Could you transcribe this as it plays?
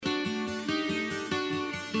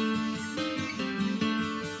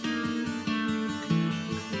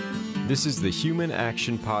This is the Human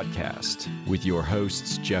Action Podcast with your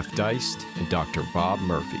hosts, Jeff Deist and Dr. Bob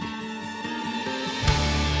Murphy.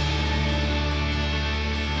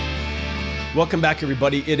 Welcome back,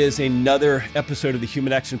 everybody. It is another episode of the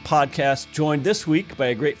Human Action Podcast, joined this week by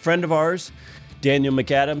a great friend of ours, Daniel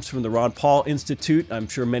McAdams from the Ron Paul Institute. I'm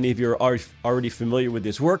sure many of you are already familiar with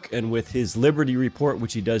his work and with his Liberty Report,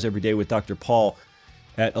 which he does every day with Dr. Paul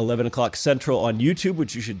at 11 o'clock Central on YouTube,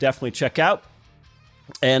 which you should definitely check out.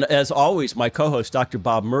 And as always, my co-host, Dr.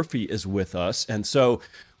 Bob Murphy, is with us. And so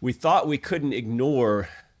we thought we couldn't ignore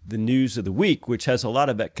the news of the week, which has a lot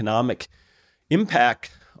of economic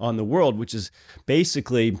impact on the world, which is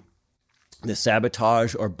basically the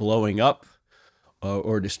sabotage or blowing up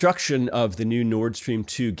or destruction of the new Nord Stream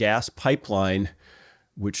 2 gas pipeline,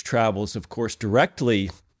 which travels, of course,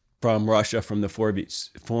 directly from Russia, from the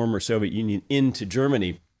former Soviet Union into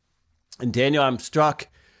Germany. And Daniel, I'm struck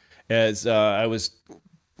as I was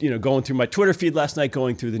going through my Twitter feed last night,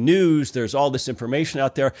 going through the news. There's all this information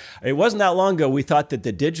out there. It wasn't that long ago we thought that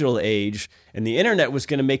the digital age and the internet was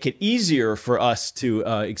going to make it easier for us to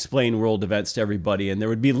explain world events to everybody, and there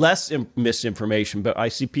would be less misinformation. But I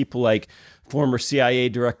see people like former CIA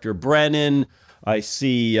Director Brennan. I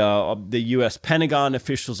see the U.S. Pentagon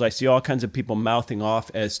officials. I see all kinds of people mouthing off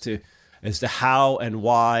as to how and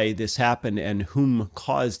why this happened and whom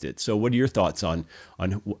caused it. So what are your thoughts on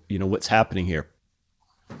what's happening here?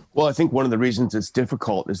 Well, I think one of the reasons it's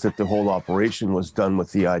difficult is that the whole operation was done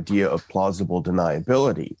with the idea of plausible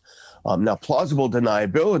deniability. Now, plausible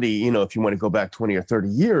deniability, if you want to go back 20 or 30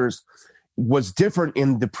 years, was different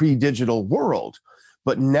in the pre-digital world.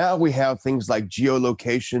 But now we have things like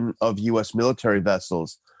geolocation of U.S. military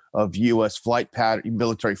vessels, of U.S.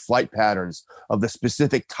 military flight patterns, of the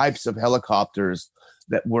specific types of helicopters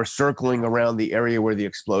that were circling around the area where the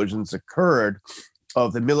explosions occurred,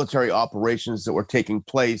 of the military operations that were taking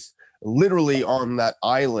place literally on that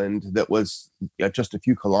island that was just a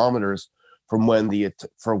few kilometers from where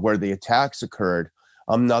the attacks occurred.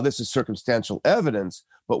 Now, this is circumstantial evidence,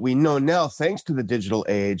 but we know now, thanks to the digital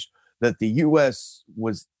age, that the U.S.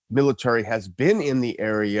 military has been in the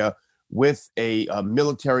area with a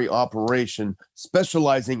military operation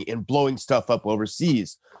specializing in blowing stuff up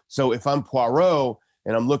overseas. So if I'm Poirot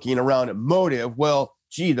and I'm looking around at motive, well,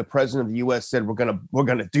 the president of the U.S. said we're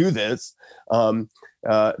gonna do this.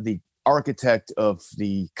 The architect of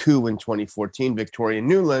the coup in 2014, Victoria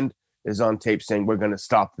Nuland, is on tape saying we're going to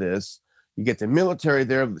stop this. You get the military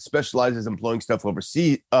there that specializes in blowing stuff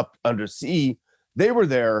up undersea. They were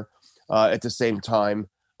there at the same time.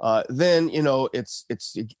 Then it's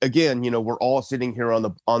again, we're all sitting here on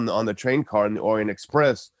the train car in the Orient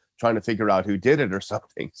Express trying to figure out who did it or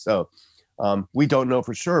something. So we don't know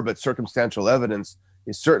for sure, but circumstantial evidence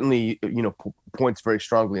is certainly, points very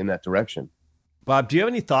strongly in that direction. Bob, do you have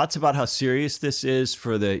any thoughts about how serious this is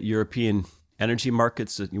for the European energy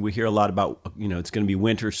markets? We hear a lot about, it's going to be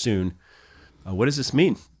winter soon. What does this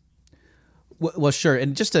mean? Well, sure.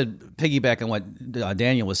 And just to piggyback on what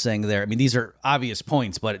Daniel was saying there, I mean, these are obvious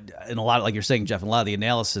points, but in a lot, like you're saying, Jeff, in a lot of the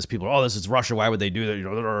analysis, people are, this is Russia. Why would they do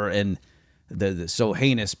that? And the so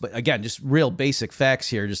heinous. But again, just real basic facts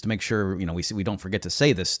here, just to make sure, we don't forget to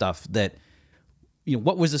say this stuff, that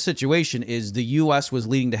what was the situation is the U.S. was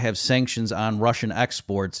leading to have sanctions on Russian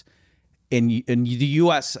exports, and the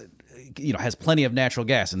U.S. has plenty of natural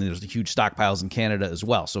gas, and there's the huge stockpiles in Canada as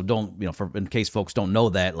well. So don't, in case folks don't know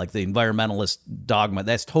that, like the environmentalist dogma,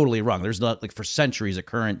 that's totally wrong. There's not, like, for centuries at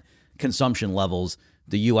current consumption levels,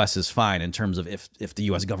 the U.S. is fine in terms of if the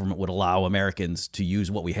U.S. government would allow Americans to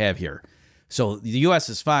use what we have here. So the U.S.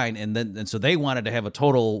 is fine, and so they wanted to have a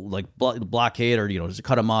total blockade or just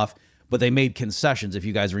cut them off. But they made concessions. If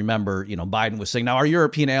you guys remember, Biden was saying, now our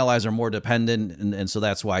European allies are more dependent, and so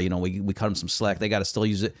that's why, we cut them some slack. They got to still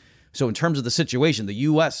use it. So in terms of the situation, the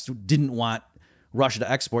U.S. didn't want Russia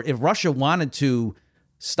to export. If Russia wanted to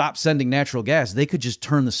stop sending natural gas, they could just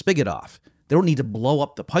turn the spigot off. They don't need to blow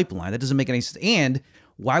up the pipeline. That doesn't make any sense. And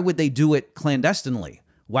why would they do it clandestinely?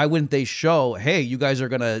 Why wouldn't they show, hey, you guys are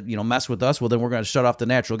going to, mess with us? Well, then we're going to shut off the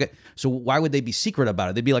natural gas. So why would they be secret about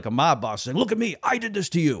it? They'd be like a mob boss saying, look at me, I did this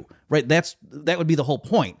to you, right? That would be the whole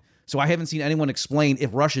point. So I haven't seen anyone explain,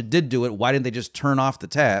 if Russia did do it, why didn't they just turn off the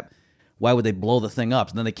tap? Why would they blow the thing up?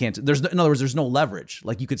 And then they can't. In other words, there's no leverage.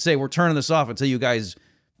 Like, you could say, we're turning this off until you guys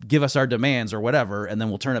give us our demands or whatever, and then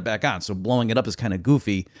we'll turn it back on. So blowing it up is kind of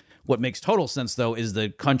goofy. What makes total sense, though, is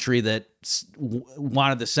the country that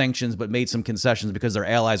wanted the sanctions but made some concessions because their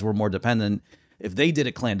allies were more dependent. If they did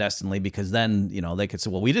it clandestinely, because then, they could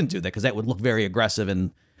say, well, we didn't do that, because that would look very aggressive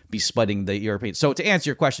and be splitting the Europeans. So to answer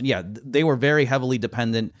your question, yeah, they were very heavily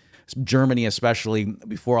dependent, Germany especially,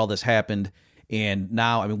 before all this happened. And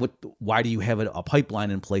now, I mean, why do you have a pipeline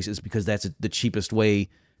in place? Is because that's the cheapest way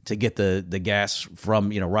to get the gas from,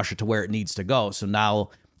 Russia to where it needs to go. So now,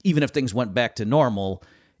 even if things went back to normal,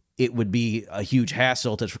 it would be a huge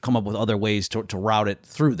hassle to come up with other ways to route it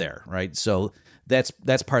through there, right? So that's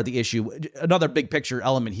part of the issue. Another big picture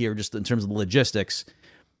element here, just in terms of the logistics,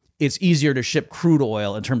 it's easier to ship crude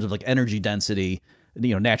oil in terms of like energy density.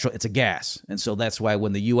 Natural, it's a gas. And so that's why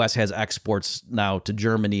when the U.S. has exports now to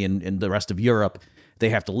Germany and the rest of Europe, they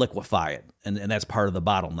have to liquefy it. And that's part of the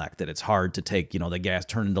bottleneck, that it's hard to take, the gas,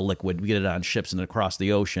 turn into liquid, we get it on ships and across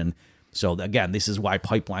the ocean. So again, this is why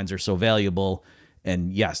pipelines are so valuable.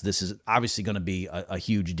 And yes, this is obviously going to be a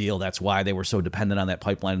huge deal. That's why they were so dependent on that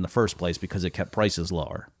pipeline in the first place, because it kept prices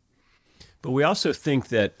lower. But we also think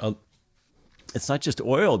that it's not just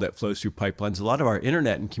oil that flows through pipelines. A lot of our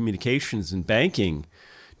internet and communications and banking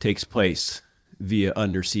takes place via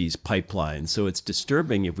underseas pipelines. So it's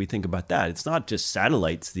disturbing if we think about that. It's not just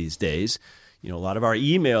satellites these days. A lot of our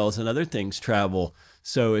emails and other things travel.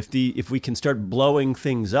 So if we can start blowing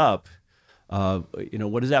things up,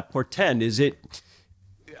 what does that portend?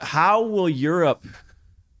 How will Europe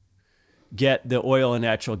get the oil and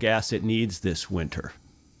natural gas it needs this winter?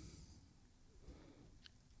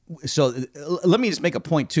 So let me just make a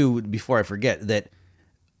point, too, before I forget, that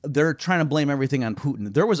they're trying to blame everything on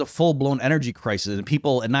Putin. There was a full-blown energy crisis, and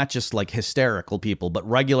people, and not just like hysterical people, but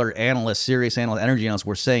regular analysts, serious analysts, energy analysts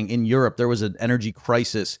were saying in Europe there was an energy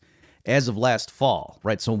crisis as of last fall,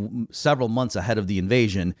 right? So several months ahead of the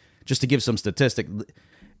invasion. Just to give some statistic,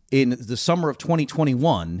 in the summer of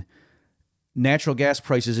 2021, natural gas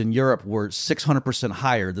prices in Europe were 600%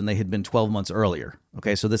 higher than they had been 12 months earlier.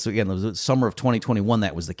 Okay, so this, again, was the summer of 2021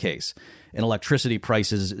 that was the case. And electricity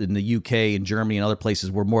prices in the UK and Germany and other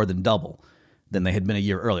places were more than double than they had been a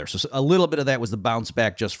year earlier. So a little bit of that was the bounce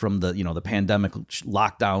back just from the, the pandemic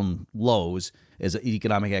lockdown lows as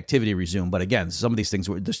economic activity resumed. But again, some of these things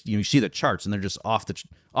were just, you see the charts and they're just off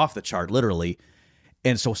the chart, literally.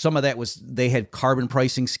 And so some of that was, they had carbon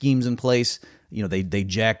pricing schemes in place. They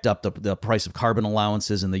jacked up the price of carbon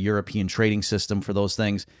allowances in the European trading system for those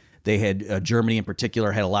things. They had, Germany in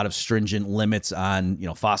particular, had a lot of stringent limits on,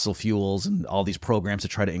 fossil fuels and all these programs to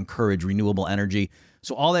try to encourage renewable energy.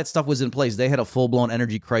 So all that stuff was in place. They had a full-blown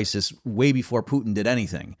energy crisis way before Putin did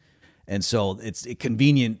anything. And so it's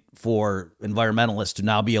convenient for environmentalists to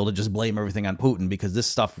now be able to just blame everything on Putin, because this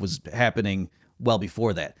stuff was happening well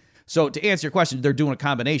before that. So to answer your question, they're doing a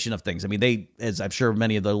combination of things. I mean, they, as I'm sure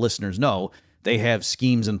many of the listeners know, they have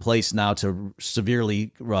schemes in place now to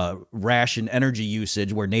severely ration energy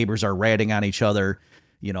usage, where neighbors are ratting on each other.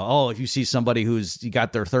 If you see somebody who's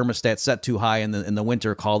got their thermostat set too high in the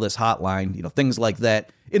winter, call this hotline. Things like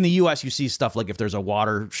that. In the U.S., you see stuff like if there's a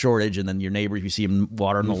water shortage and then your neighbor, if you see him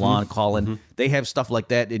watering the lawn, call in. They have stuff like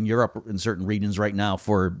that in Europe in certain regions right now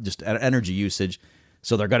for just energy usage.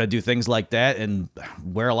 So they're going to do things like that and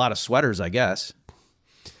wear a lot of sweaters, I guess.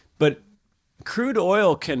 But crude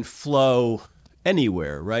oil can flow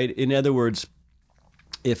anywhere, right? In other words,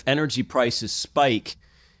 if energy prices spike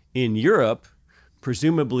in Europe,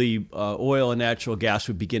 presumably oil and natural gas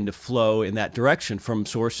would begin to flow in that direction from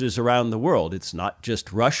sources around the world. It's not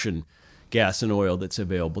just Russian gas and oil that's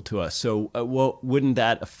available to us. So wouldn't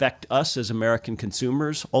that affect us as American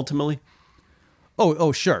consumers ultimately?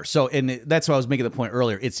 Oh, sure. So, and that's why I was making the point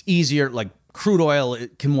earlier. It's easier, like crude oil,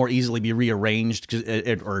 it can more easily be rearranged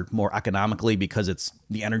or more economically, because it's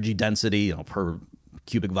the energy density, per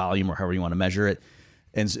cubic volume or however you want to measure it.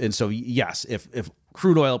 And so, yes, if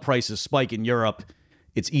crude oil prices spike in Europe,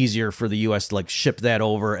 it's easier for the U.S. to ship that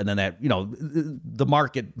over, and then that,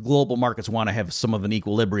 the global markets want to have some of an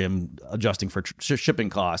equilibrium adjusting for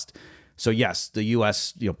shipping cost. So yes, the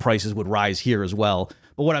U.S. prices would rise here as well.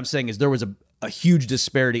 But what I'm saying is there was a huge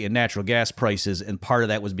disparity in natural gas prices, and part of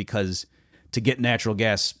that was because to get natural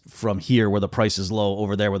gas from here where the price is low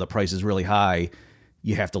over there where the price is really high,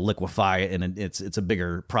 you have to liquefy it, and it's a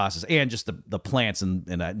bigger process. And just the plants and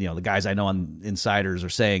the guys I know on insiders are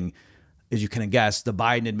saying, as you can guess, the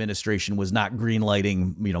Biden administration was not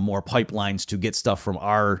greenlighting more pipelines to get stuff from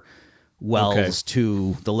our wells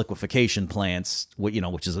to the liquefaction plants,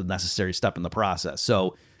 which is a necessary step in the process.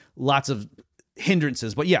 So lots of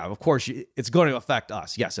hindrances, but yeah, of course, it's going to affect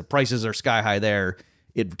us. Yes, if prices are sky high there,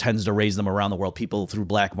 it tends to raise them around the world. People through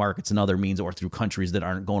black markets and other means, or through countries that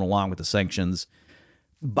aren't going along with the sanctions,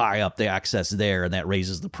 buy up the access there, and that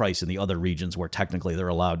raises the price in the other regions where technically they're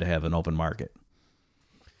allowed to have an open market.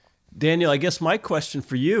 Daniel, I guess my question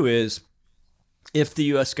for you is, if the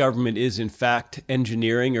U.S. government is in fact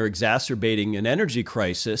engineering or exacerbating an energy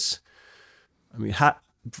crisis, I mean,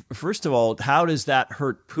 first of all, how does that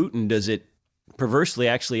hurt Putin? Does it perversely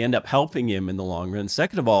actually end up helping him in the long run?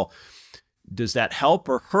 Second of all, does that help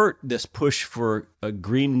or hurt this push for a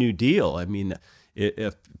Green New Deal? I mean,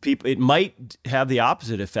 if people, it might have the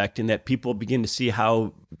opposite effect in that people begin to see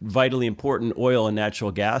how vitally important oil and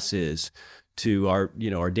natural gas is to our,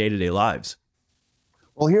 our day-to-day lives.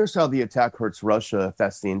 Well, here's how the attack hurts Russia, if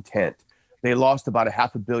that's the intent. They lost about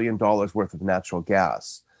 $500 million worth of natural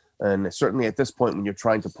gas. And certainly at this point, when you're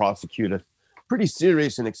trying to prosecute a pretty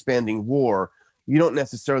serious and expanding war, you don't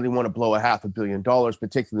necessarily want to blow $500 million,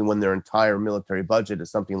 particularly when their entire military budget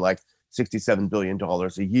is something like $67 billion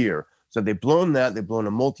a year. So they've blown that. They've blown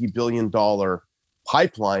a multi-billion-dollar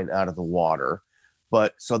pipeline out of the water.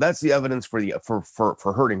 But so that's the evidence for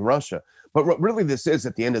hurting Russia. But what really this is,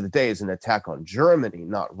 at the end of the day, is an attack on Germany,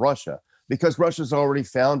 not Russia, because Russia's already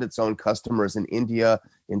found its own customers in India,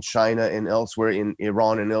 in China, and elsewhere, in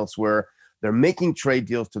Iran and elsewhere. They're making trade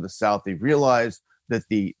deals to the south. They realize that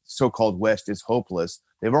the so-called West is hopeless.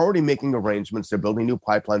 They're already making arrangements. They're building new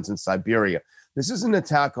pipelines in Siberia. This is an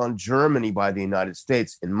attack on Germany by the United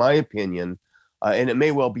States, in my opinion, and it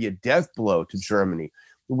may well be a death blow to Germany.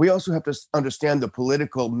 We also have to understand the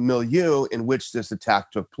political milieu in which this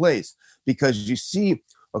attack took place, because you see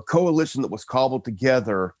a coalition that was cobbled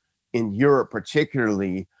together in Europe,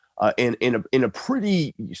 particularly in a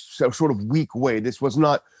pretty sort of weak way. This was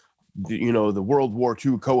not, the World War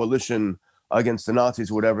II coalition against the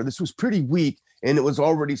Nazis or whatever. This was pretty weak, and it was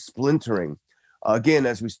already splintering. Again,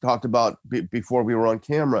 as we talked about before we were on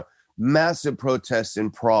camera, massive protests in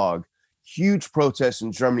Prague, huge protests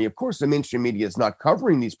in Germany. Of course, the mainstream media is not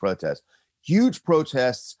covering these protests. Huge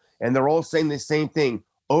protests, and they're all saying the same thing: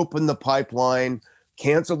 open the pipeline,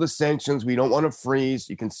 cancel the sanctions. We don't want to freeze.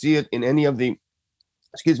 You can see it in any of the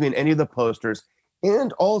posters.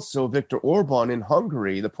 And also Viktor Orban in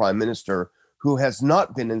Hungary, the prime minister, who has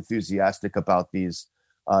not been enthusiastic about these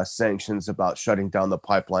sanctions, about shutting down the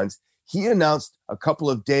pipelines. He announced a couple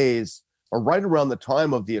of days, or right around the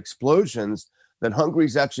time of the explosions, that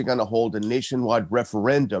Hungary's actually going to hold a nationwide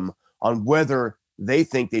referendum on whether they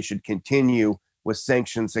think they should continue with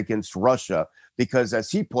sanctions against Russia. Because,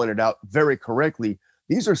 as he pointed out very correctly,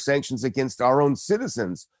 these are sanctions against our own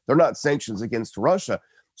citizens. They're not sanctions against Russia.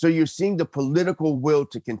 So you're seeing the political will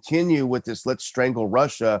to continue with this "let's strangle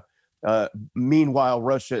Russia." Meanwhile,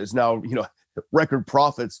 Russia is now, record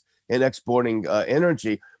profits in exporting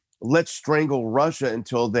energy. Let's strangle Russia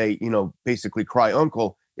until they, basically cry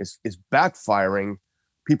uncle is backfiring.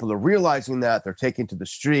 People are realizing that. They're taking to the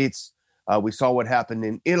streets. We saw what happened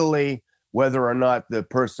in Italy. Whether or not the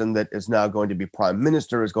person that is now going to be prime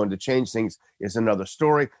minister is going to change things is another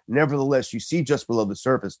story. Nevertheless, you see just below the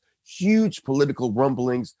surface huge political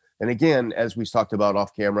rumblings. And again, as we talked about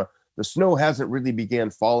off camera, the snow hasn't really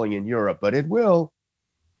began falling in Europe, but it will.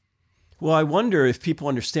 Well, I wonder if people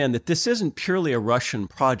understand that this isn't purely a Russian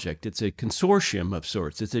project. It's a consortium of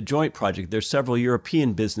sorts. It's a joint project. There's several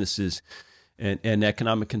European businesses and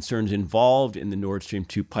economic concerns involved in the Nord Stream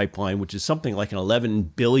 2 pipeline, which is something like an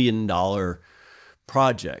 $11 billion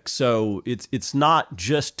project. So it's not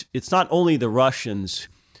only the Russians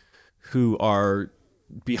who are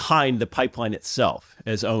behind the pipeline itself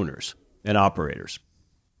as owners and operators.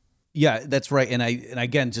 Yeah, that's right. And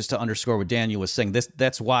again, just to underscore what Daniel was saying,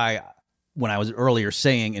 that's why when I was earlier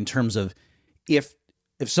saying, in terms of if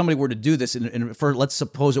somebody were to do this, and for, let's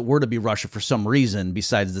suppose it were to be Russia for some reason,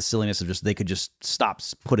 besides the silliness of they could just stop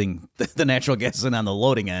putting the natural gas in on the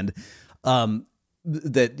loading end,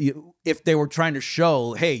 if they were trying to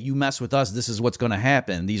show, hey, you mess with us, this is what's going to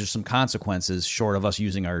happen. These are some consequences short of us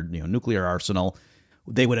using our nuclear arsenal.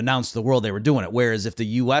 They would announce to the world they were doing it. Whereas if the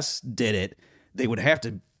U.S. did it, they would have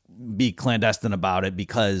to be clandestine about it,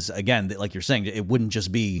 because, again, like you're saying, it wouldn't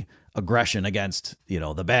just be aggression against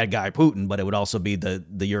the bad guy Putin, but it would also be the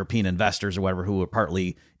European investors or whatever who were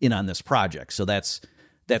partly in on this project. So that's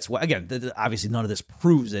why, again, obviously none of this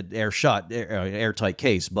proves it airtight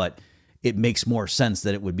case, but it makes more sense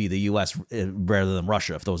that it would be the U.S. rather than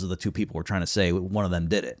Russia if those are the two people we're trying to say one of them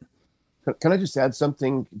did it. Can I just add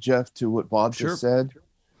something, Jeff, to what Bob just said,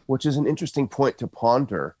 which is an interesting point to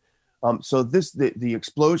ponder? So the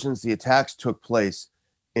explosions, the attacks took place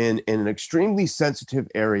in an extremely sensitive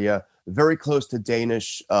area, very close to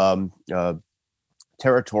Danish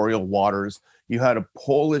territorial waters. You had a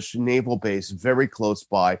Polish naval base very close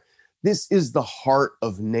by. This is the heart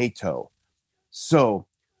of NATO. So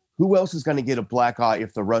who else is going to get a black eye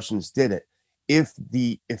if the Russians did it?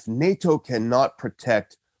 If NATO cannot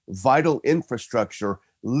protect vital infrastructure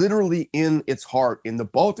literally in its heart, in the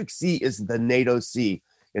Baltic Sea is the NATO Sea.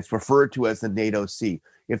 It's referred to as the NATO Sea.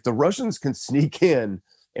 If the Russians can sneak in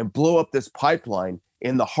and blow up this pipeline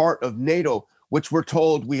in the heart of NATO, which we're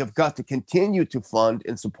told we have got to continue to fund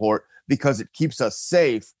and support because it keeps us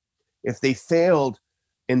safe, if they failed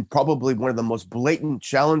in probably one of the most blatant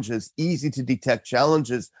challenges, easy to detect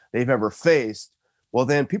challenges they've ever faced, well,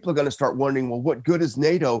 then people are going to start wondering, well, what good is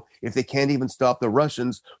NATO if they can't even stop the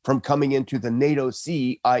Russians from coming into the NATO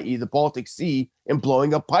Sea, i.e. the Baltic Sea, and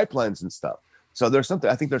blowing up pipelines and stuff? So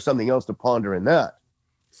I think there's something else to ponder in that.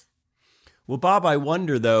 Well, Bob, I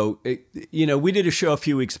wonder, though, we did a show a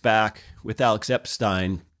few weeks back with Alex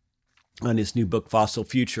Epstein on his new book, Fossil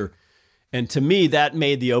Future. And to me, that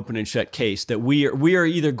made the open and shut case that we are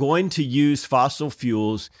either going to use fossil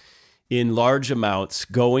fuels in large amounts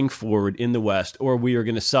going forward in the West, or we are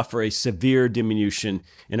going to suffer a severe diminution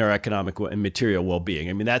in our economic and material well-being.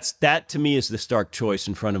 I mean, that to me is the stark choice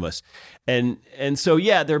in front of us. And so,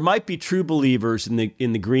 yeah, there might be true believers in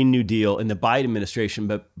the Green New Deal in the Biden administration,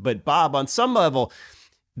 but Bob, on some level,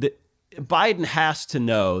 Biden has to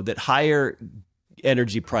know that higher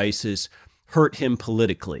energy prices hurt him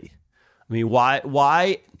politically. I mean,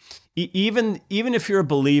 why? Even if you're a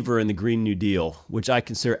believer in the Green New Deal, which I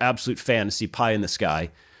consider absolute fantasy, pie in the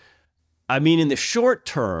sky, I mean, in the short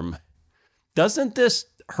term, doesn't this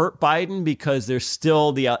hurt Biden because there's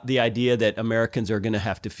still the idea that Americans are going to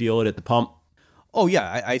have to feel it at the pump? Oh,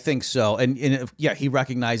 yeah, I think so. And yeah, he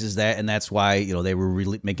recognizes that. And that's why, they were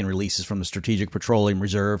making releases from the Strategic Petroleum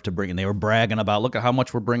Reserve and they were bragging about, look at how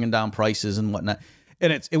much we're bringing down prices and whatnot.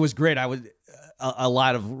 And it was great. A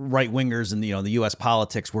lot of right wingers in the U.S.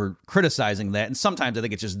 politics were criticizing that, and sometimes I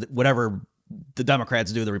think it's just whatever the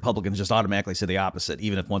Democrats do, the Republicans just automatically say the opposite,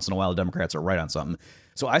 even if once in a while the Democrats are right on something.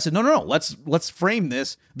 So I said, no, let's frame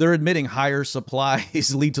this. They're admitting higher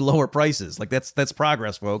supplies lead to lower prices. Like that's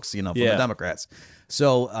progress, folks. From the Democrats.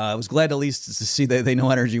 So I was glad at least to see that they know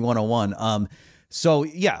Energy 101. So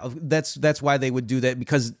yeah, that's why they would do that,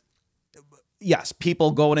 because yes, people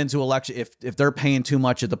going into election, if they're paying too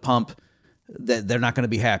much at the pump, they're not going to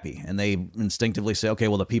be happy, and they instinctively say, okay,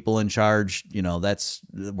 well, the people in charge, we're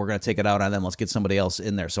going to take it out on them. Let's get somebody else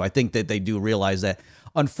in there. So I think that they do realize that.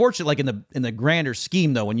 Unfortunately, like in the grander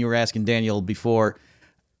scheme, though, when you were asking Daniel before,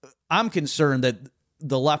 I'm concerned that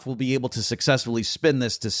the left will be able to successfully spin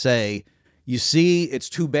this to say, you see, it's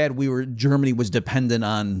too bad Germany was dependent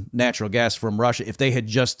on natural gas from Russia. If they had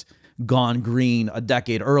just gone green a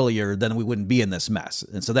decade earlier, then we wouldn't be in this mess.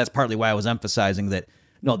 And so that's partly why I was emphasizing that,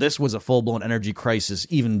 no, this was a full-blown energy crisis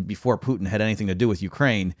even before Putin had anything to do with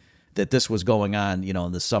Ukraine, that this was going on,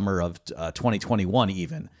 in the summer of 2021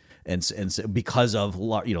 even. And so because of,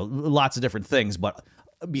 lots of different things. But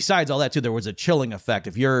besides all that, too, there was a chilling effect.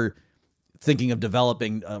 If you're thinking of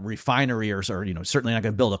developing a refinery or certainly not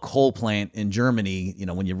going to build a coal plant in Germany,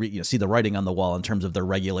 when you see the writing on the wall in terms of their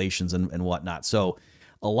regulations and whatnot. So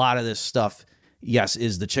a lot of this stuff, yes,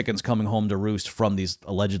 is the chickens coming home to roost from these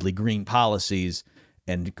allegedly green policies.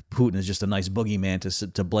 And Putin is just a nice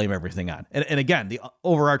boogeyman to blame everything on. And again, the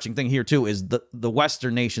overarching thing here, too, is the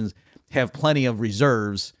Western nations have plenty of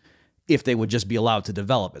reserves if they would just be allowed to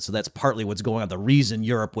develop it. So that's partly what's going on. The reason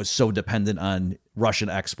Europe was so dependent on Russian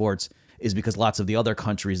exports is because lots of the other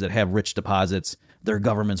countries that have rich deposits, their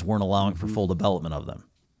governments weren't allowing for full development of them.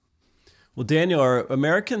 Well, Daniel, are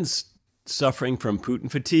Americans suffering from Putin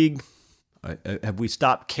fatigue? Have we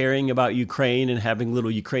stopped caring about Ukraine and having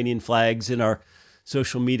little Ukrainian flags in our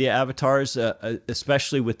social media avatars,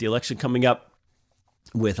 especially with the election coming up,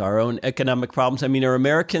 with our own economic problems? I mean, are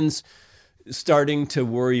Americans starting to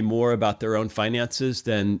worry more about their own finances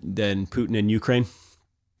than Putin and Ukraine?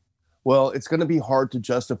 Well, it's going to be hard to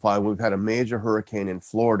justify when we've had a major hurricane in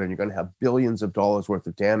Florida and you're going to have billions of dollars worth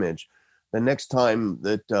of damage. The next time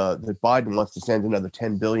that Biden wants to send another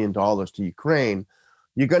 $10 billion to Ukraine,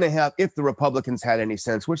 you're going to have, if the Republicans had any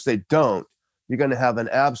sense, which they don't, you're going to have an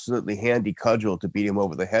absolutely handy cudgel to beat him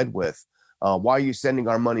over the head with. Why are you sending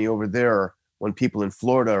our money over there when people in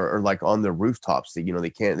Florida are like on their rooftops? They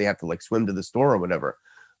have to like swim to the store or whatever.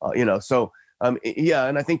 Yeah.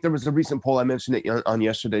 And I think there was a recent poll, I mentioned it on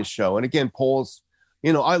yesterday's show. And again, polls,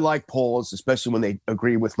 I like polls, especially when they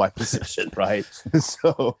agree with my position, right?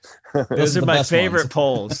 So those are my favorite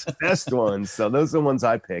polls. Best ones. So those are the ones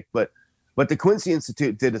I picked. But the Quincy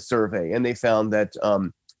Institute did a survey, and they found that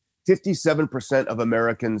 57% of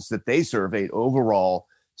Americans that they surveyed overall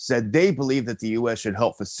said they believe that the U.S. should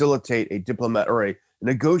help facilitate a diplomat or a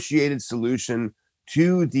negotiated solution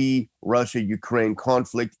to the Russia-Ukraine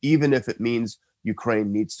conflict, even if it means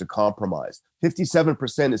Ukraine needs to compromise.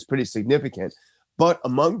 57% is pretty significant. But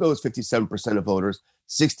among those 57% of voters,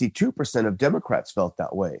 62% of Democrats felt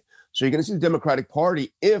that way. So you're going to see the Democratic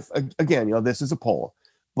Party, if, again, this is a poll,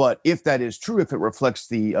 but if that is true, if it reflects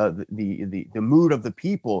the mood of the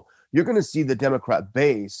people, you're going to see the Democrat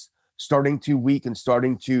base starting to weaken,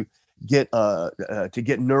 starting to get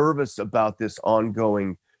nervous about this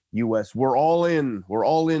ongoing U.S. We're all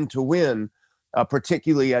in to win,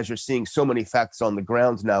 particularly as you're seeing so many facts on the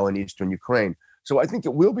ground now in eastern Ukraine. So I think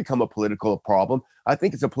it will become a political problem. I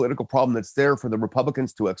think it's a political problem that's there for the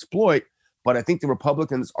Republicans to exploit. But I think the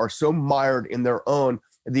Republicans are so mired in their own,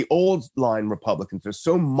 the old line Republicans are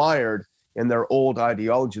so mired in their old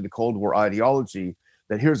ideology, the Cold War ideology,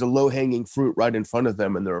 that here's a low-hanging fruit right in front of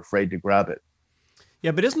them and they're afraid to grab it.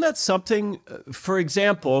 Yeah, but isn't that something, for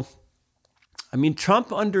example, I mean,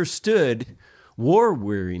 Trump understood war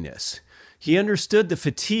weariness. He understood the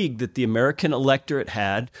fatigue that the American electorate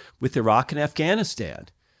had with Iraq and Afghanistan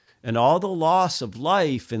and all the loss of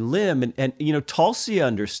life and limb. And you know, Tulsi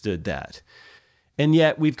understood that. And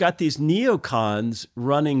yet we've got these neocons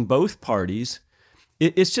running both parties.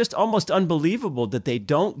 It's just almost unbelievable that they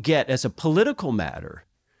don't get, as a political matter,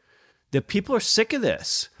 that people are sick of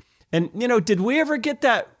this. And, you know, did we ever get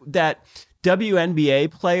that WNBA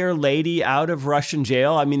player lady out of Russian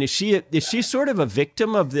jail? I mean, is she sort of a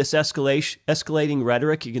victim of this escalating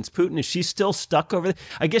rhetoric against Putin? Is she still stuck over there?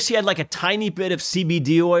 I guess she had like a tiny bit of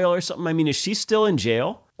CBD oil or something. I mean, is she still in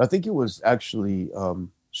jail? I think it was actually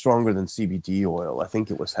stronger than CBD oil. I think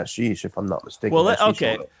it was hashish, if I'm not mistaken. Well,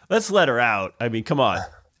 okay, let's let her out. I mean, come on.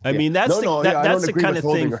 I mean, that's the kind of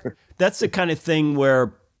thing. That's the kind of thing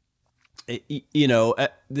where, you know,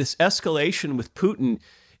 this escalation with Putin,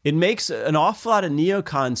 it makes an awful lot of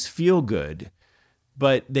neocons feel good,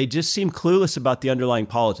 but they just seem clueless about the underlying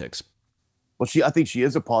politics. Well, I think she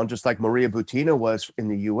is a pawn, just like Maria Butina was in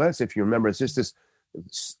the U.S. If you remember, it's just this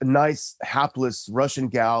nice, hapless Russian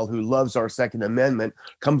gal who loves our Second Amendment,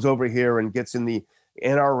 comes over here and gets in the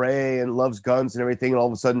NRA and loves guns and everything, and all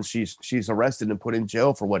of a sudden she's arrested and put in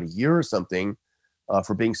jail for a year or something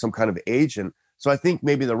for being some kind of agent. So I think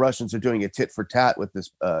maybe the Russians are doing a tit for tat with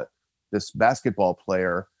this basketball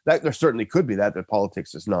player. That there certainly could be that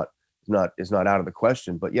politics is not out of the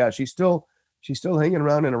question. But yeah, she's still hanging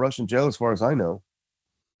around in a Russian jail as far as I know.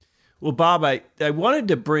 Well, Bob, I wanted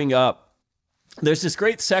to bring up, there's this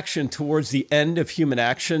great section towards the end of Human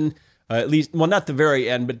Action, at least, well, not the very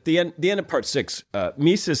end, but the end of part 6.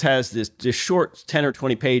 Mises has this short 10 or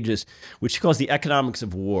 20 pages, which he calls the economics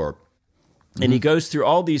of war. Mm-hmm. And he goes through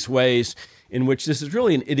all these ways in which this is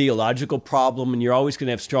really an ideological problem, and you're always going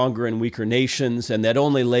to have stronger and weaker nations, and that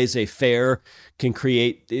only laissez-faire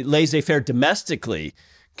domestically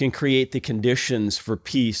can create the conditions for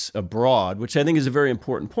peace abroad, which I think is a very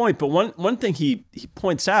important point. But one thing he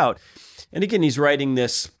points out, and again, he's writing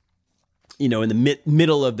this, you know, in the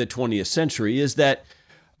middle of the 20th century, is that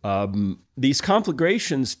these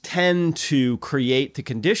conflagrations tend to create the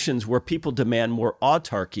conditions where people demand more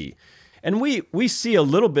autarky. And we see a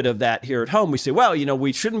little bit of that here at home. We say, well, you know,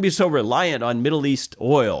 we shouldn't be so reliant on Middle East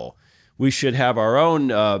oil. We should have our own,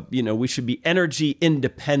 we should be energy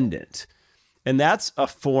independent. And that's a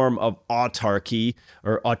form of autarky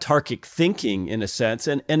or autarkic thinking in a sense.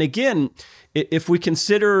 And again, if we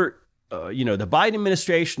consider, the Biden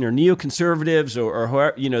administration or neoconservatives or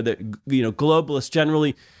globalists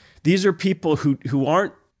generally, these are people who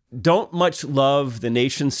don't much love the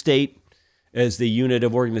nation state as the unit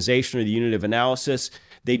of organization or the unit of analysis.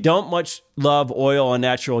 They don't much love oil and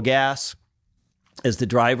natural gas as the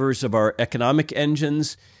drivers of our economic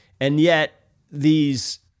engines. And yet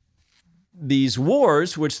these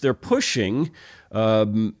wars, which they're pushing,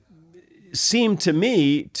 seem to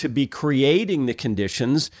me to be creating the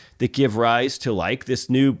conditions that give rise to, like, this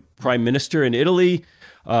new prime minister in Italy,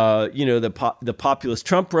 the populist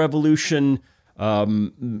Trump revolution,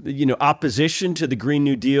 opposition to the Green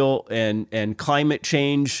New Deal and climate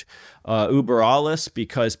change, uber alles,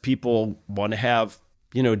 because people want to have,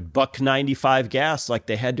 $1.95 gas like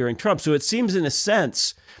they had during Trump. So it seems, in a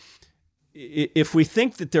sense, if we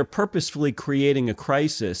think that they're purposefully creating a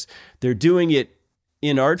crisis, they're doing it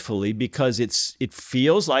inartfully because it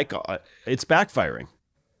feels like it's backfiring.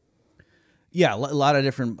 Yeah, a lot of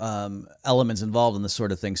different elements involved in this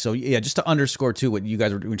sort of thing. So yeah, just to underscore too what you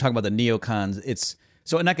guys were talking about, the neocons.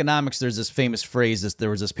 So in economics, there's this famous phrase. There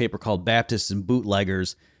was this paper called Baptists and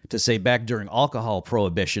Bootleggers to say back during alcohol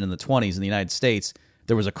prohibition in the 1920s in the United States,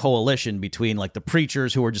 there was a coalition between like the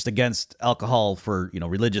preachers who were just against alcohol for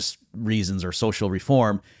religious reasons or social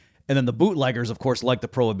reform, and then the bootleggers, of course, liked the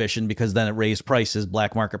prohibition because then it raised prices,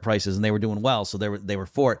 black market prices, and they were doing well, so they were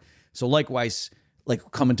for it. So likewise,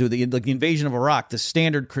 like coming to the invasion of Iraq, the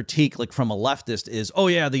standard critique like from a leftist is, oh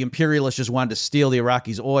yeah, the imperialists just wanted to steal the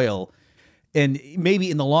Iraqis' oil. And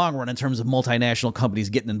maybe in the long run, in terms of multinational companies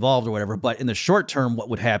getting involved or whatever, but in the short term, what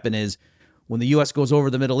would happen is when the U.S. goes over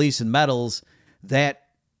the Middle East and meddles, that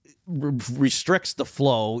restricts the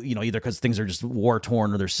flow, either because things are just war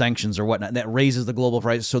torn or there's sanctions or whatnot. And that raises the global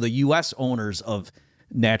price. So the U.S. owners of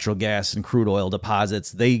natural gas and crude oil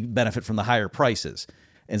deposits, they benefit from the higher prices.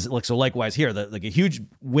 And so likewise here, a huge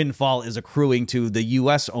windfall is accruing to the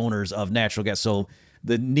U.S. owners of natural gas. So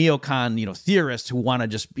the neocon, theorists who want to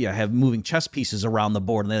just have moving chess pieces around the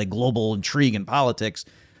board and they like global intrigue in politics,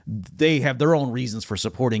 they have their own reasons for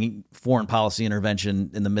supporting foreign policy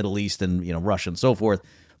intervention in the Middle East and Russia and so forth.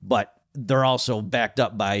 But they're also backed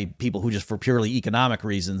up by people who just for purely economic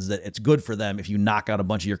reasons that it's good for them if you knock out a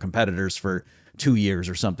bunch of your competitors for 2 years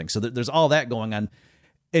or something. So there's all that going on.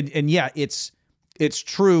 And yeah, it's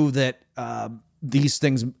true that these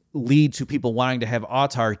things lead to people wanting to have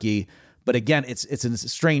autarky. But again, it's a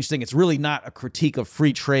strange thing. It's really not a critique of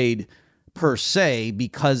free trade per se,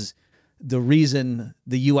 because the reason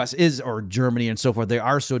the U.S. or Germany and so forth, they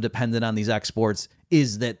are so dependent on these exports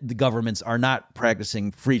is that the governments are not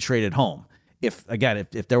practicing free trade at home. If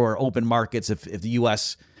there were open markets, if the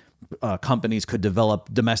U.S. Companies could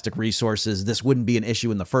develop domestic resources, this wouldn't be an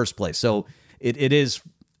issue in the first place. So it is,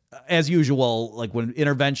 as usual, like when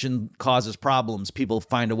intervention causes problems, people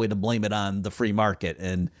find a way to blame it on the free market.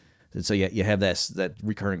 And so you have that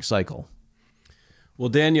recurring cycle. Well,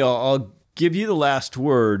 Daniel, I'll give you the last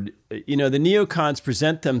word. The neocons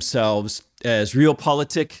present themselves as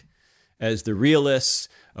realpolitik, as the realists.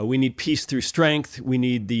 We need peace through strength. We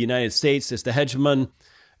need the United States as the hegemon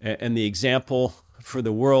and the example for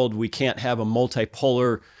the world. We can't have a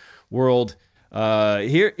multipolar world.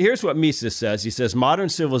 Here's what Mises says. He says, modern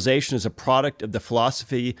civilization is a product of the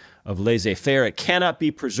philosophy of laissez-faire. It cannot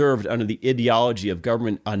be preserved under the ideology of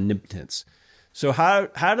government omnipotence. So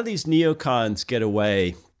how do these neocons get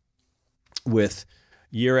away with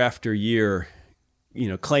year after year,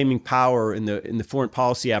 claiming power in the foreign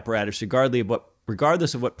policy apparatus,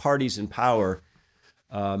 regardless of what party's in power,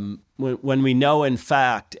 when we know, in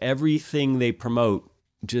fact, everything they promote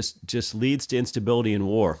just leads to instability and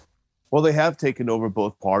war? Well, they have taken over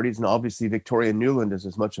both parties, and obviously Victoria Nuland is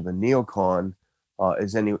as much of a neocon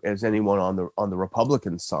as anyone on the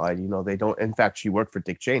Republican side. They don't. In fact, she worked for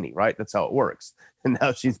Dick Cheney, right? That's how it works. And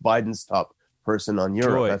now she's Biden's top person on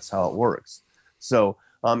Europe. Joy. That's how it works. So,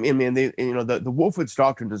 the Wolfowitz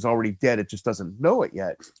doctrine is already dead. It just doesn't know it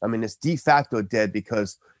yet. It's de facto dead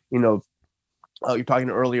because you're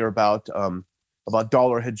talking earlier about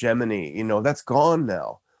dollar hegemony. That's gone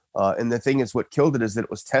now. And the thing is, what killed it is that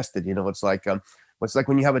it was tested. It's like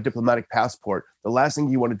when you have a diplomatic passport, the last thing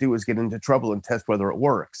you want to do is get into trouble and test whether it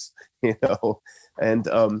works. And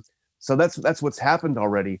so that's what's happened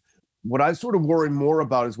already. What I sort of worry more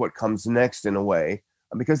about is what comes next, in a way,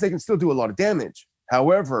 because they can still do a lot of damage.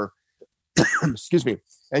 However, excuse me,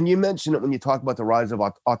 and you mentioned it when you talk about the rise of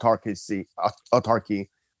autarky.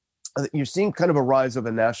 You're seeing kind of a rise of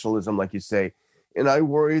a nationalism, like you say. And I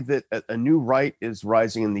worry that a new right is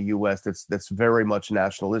rising in the U.S. that's very much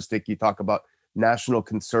nationalistic. You talk about national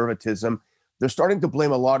conservatism. They're starting to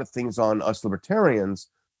blame a lot of things on us libertarians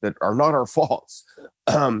that are not our faults,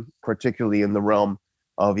 particularly in the realm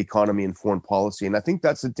of economy and foreign policy. And I think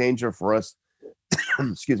that's a danger for us,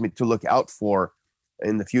 excuse me, to look out for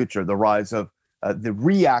in the future. The rise of the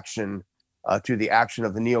reaction to the action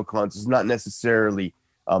of the neocons is not necessarily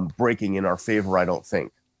breaking in our favor, I don't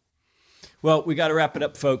think. Well, we got to wrap it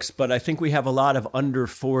up, folks, but I think we have a lot of under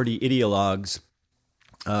 40 ideologues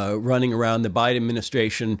running around the Biden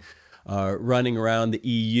administration, running around the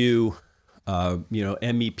EU,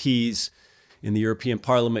 MEPs in the European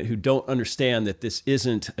Parliament who don't understand that this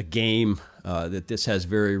isn't a game, that this has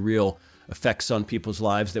very real effects on people's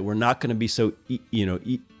lives, that we're not going to be so, we're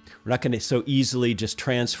not going to so easily just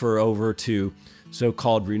transfer over to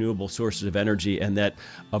so-called renewable sources of energy, and that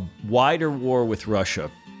a wider war with Russia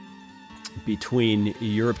between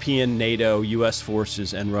European, NATO, U.S.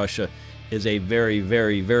 forces and Russia is a very,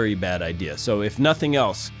 very, very bad idea. So if nothing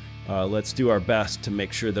else, let's do our best to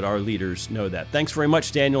make sure that our leaders know that. Thanks very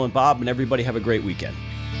much, Daniel and Bob, and everybody have a great weekend.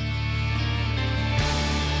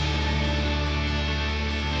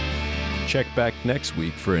 Check back next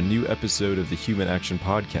week for a new episode of the Human Action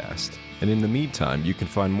Podcast. And in the meantime, you can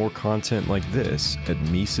find more content like this at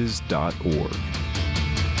Mises.org.